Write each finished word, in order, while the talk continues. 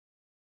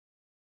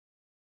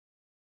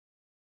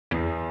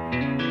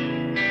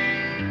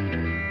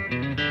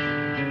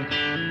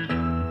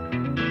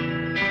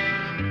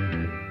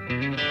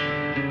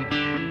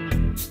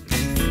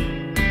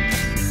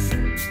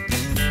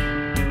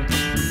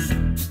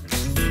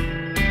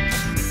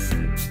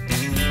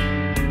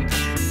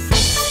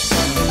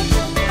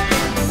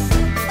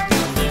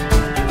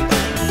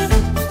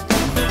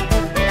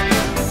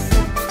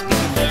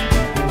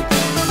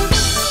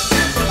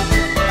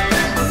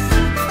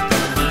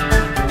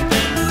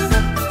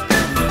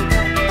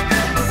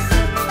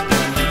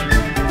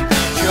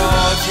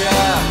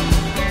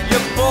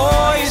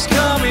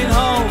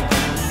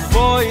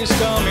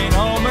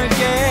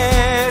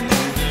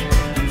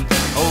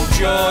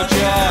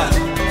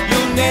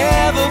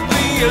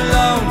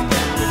alone,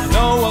 but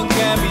no one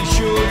can be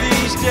sure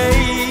these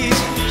days.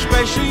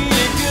 Especially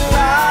if you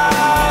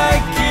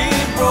like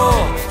it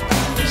raw,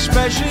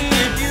 especially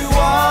if you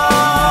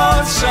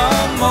want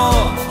some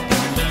more.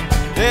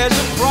 There's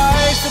a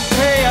price to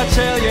pay, I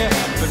tell you,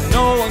 but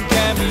no one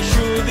can be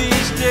sure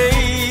these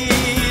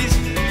days.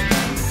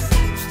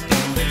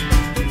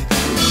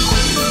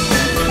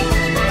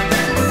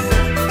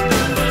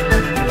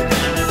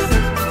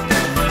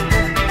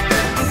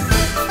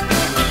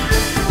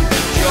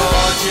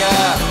 Georgia,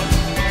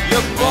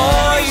 your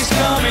boy's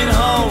coming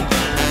home.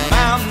 The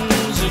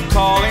mountains are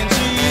calling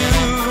to you.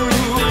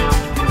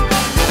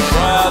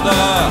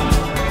 Brother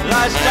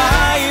lies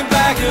dying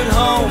back at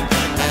home.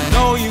 I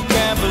know you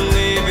can't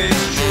believe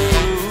it's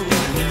true.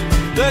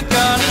 The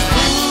gun has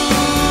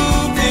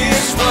proved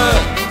its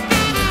worth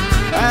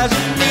as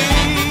a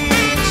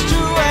means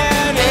to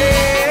an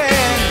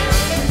end.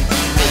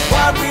 But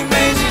what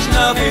remains is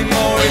nothing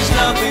more, it's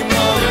nothing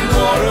more than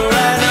water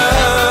and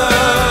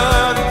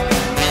earth.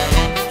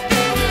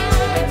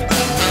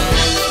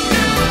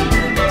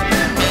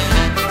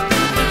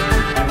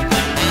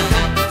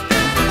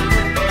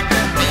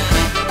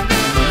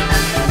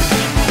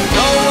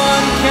 No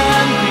one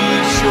can be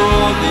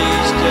sure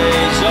these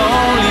days,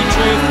 only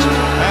drift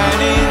and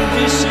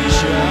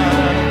indecision.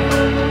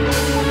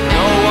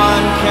 No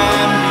one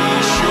can be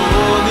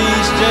sure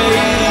these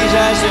days,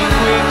 as in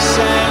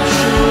quicksand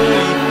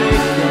surely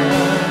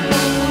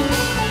thickens.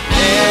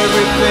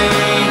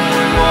 Everything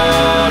we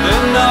want to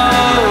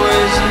know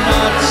is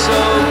not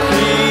so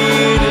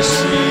clear to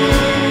see.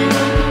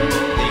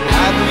 They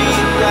had me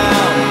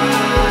down,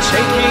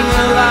 taking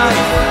a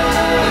life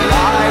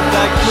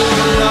that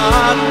could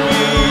not be.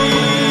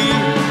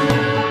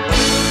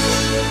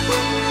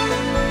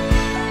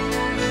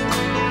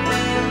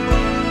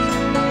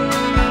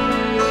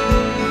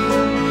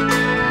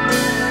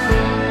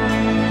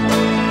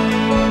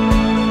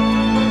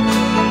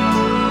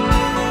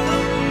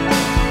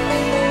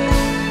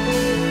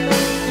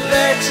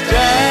 Let's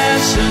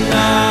dance the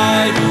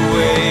night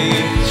away,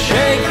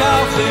 shake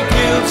off the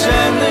guilt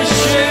and the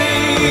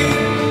shame.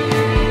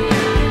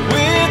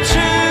 We're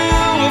two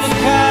of a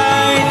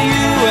kind,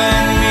 you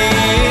and me.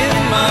 In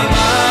my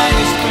mind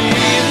it's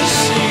clear to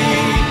see.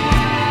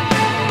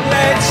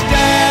 Let's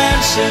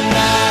dance the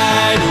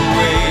night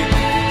away,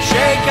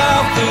 shake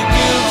off the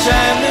guilt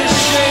and the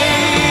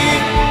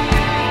shame.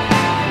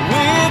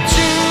 We're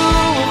two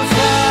of a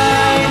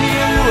kind,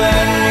 you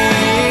and me.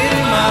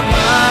 In my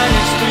mind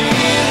it's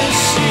clear to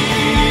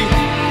see.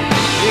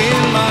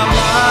 In my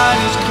mind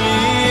it's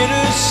clear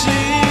to see.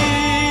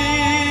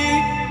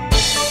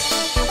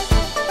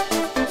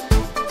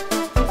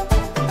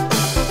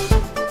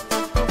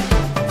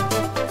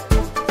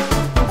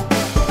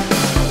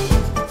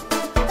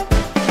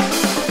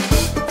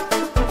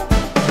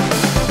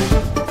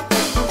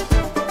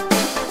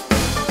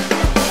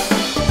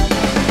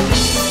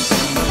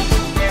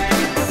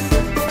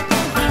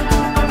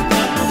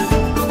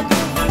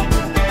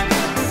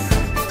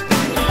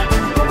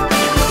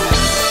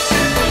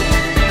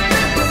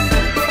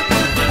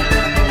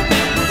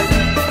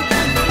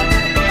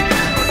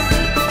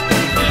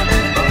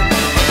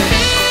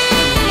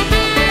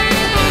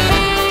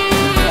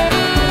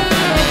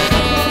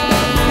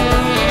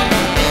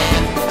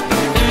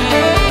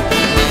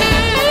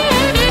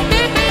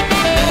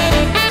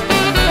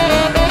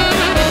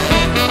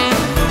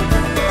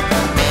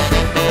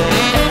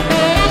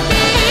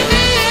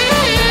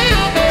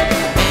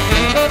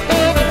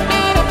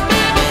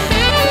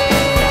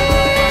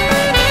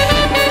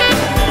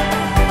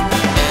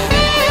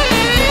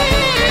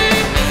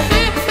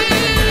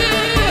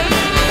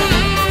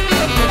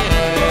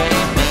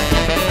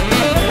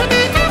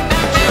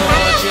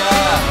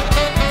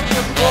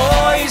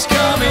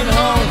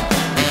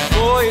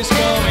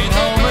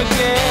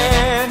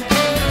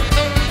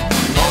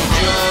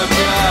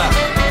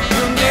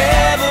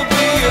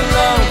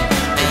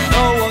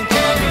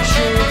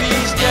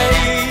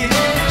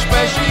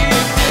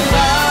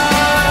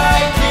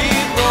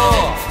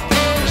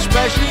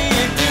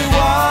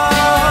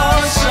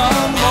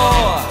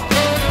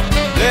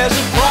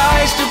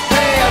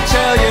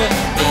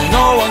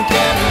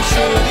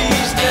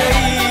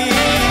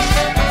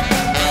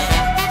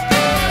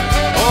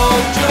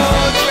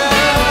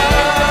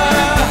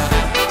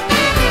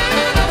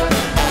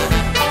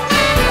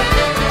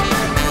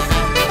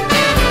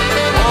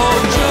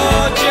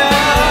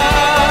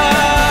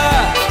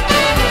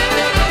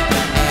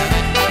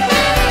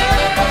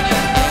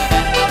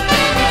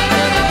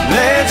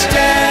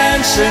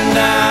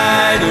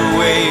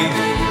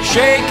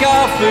 Shake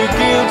off the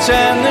guilt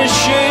and the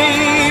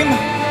shame.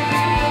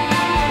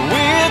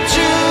 We're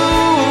two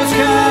of a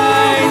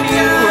kind,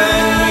 you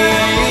and me.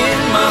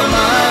 In my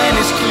mind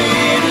it's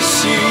clear to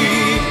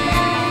see.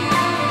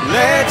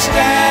 Let's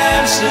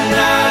dance the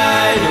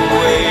night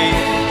away.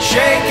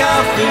 Shake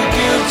off the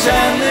guilt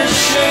and the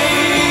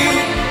shame.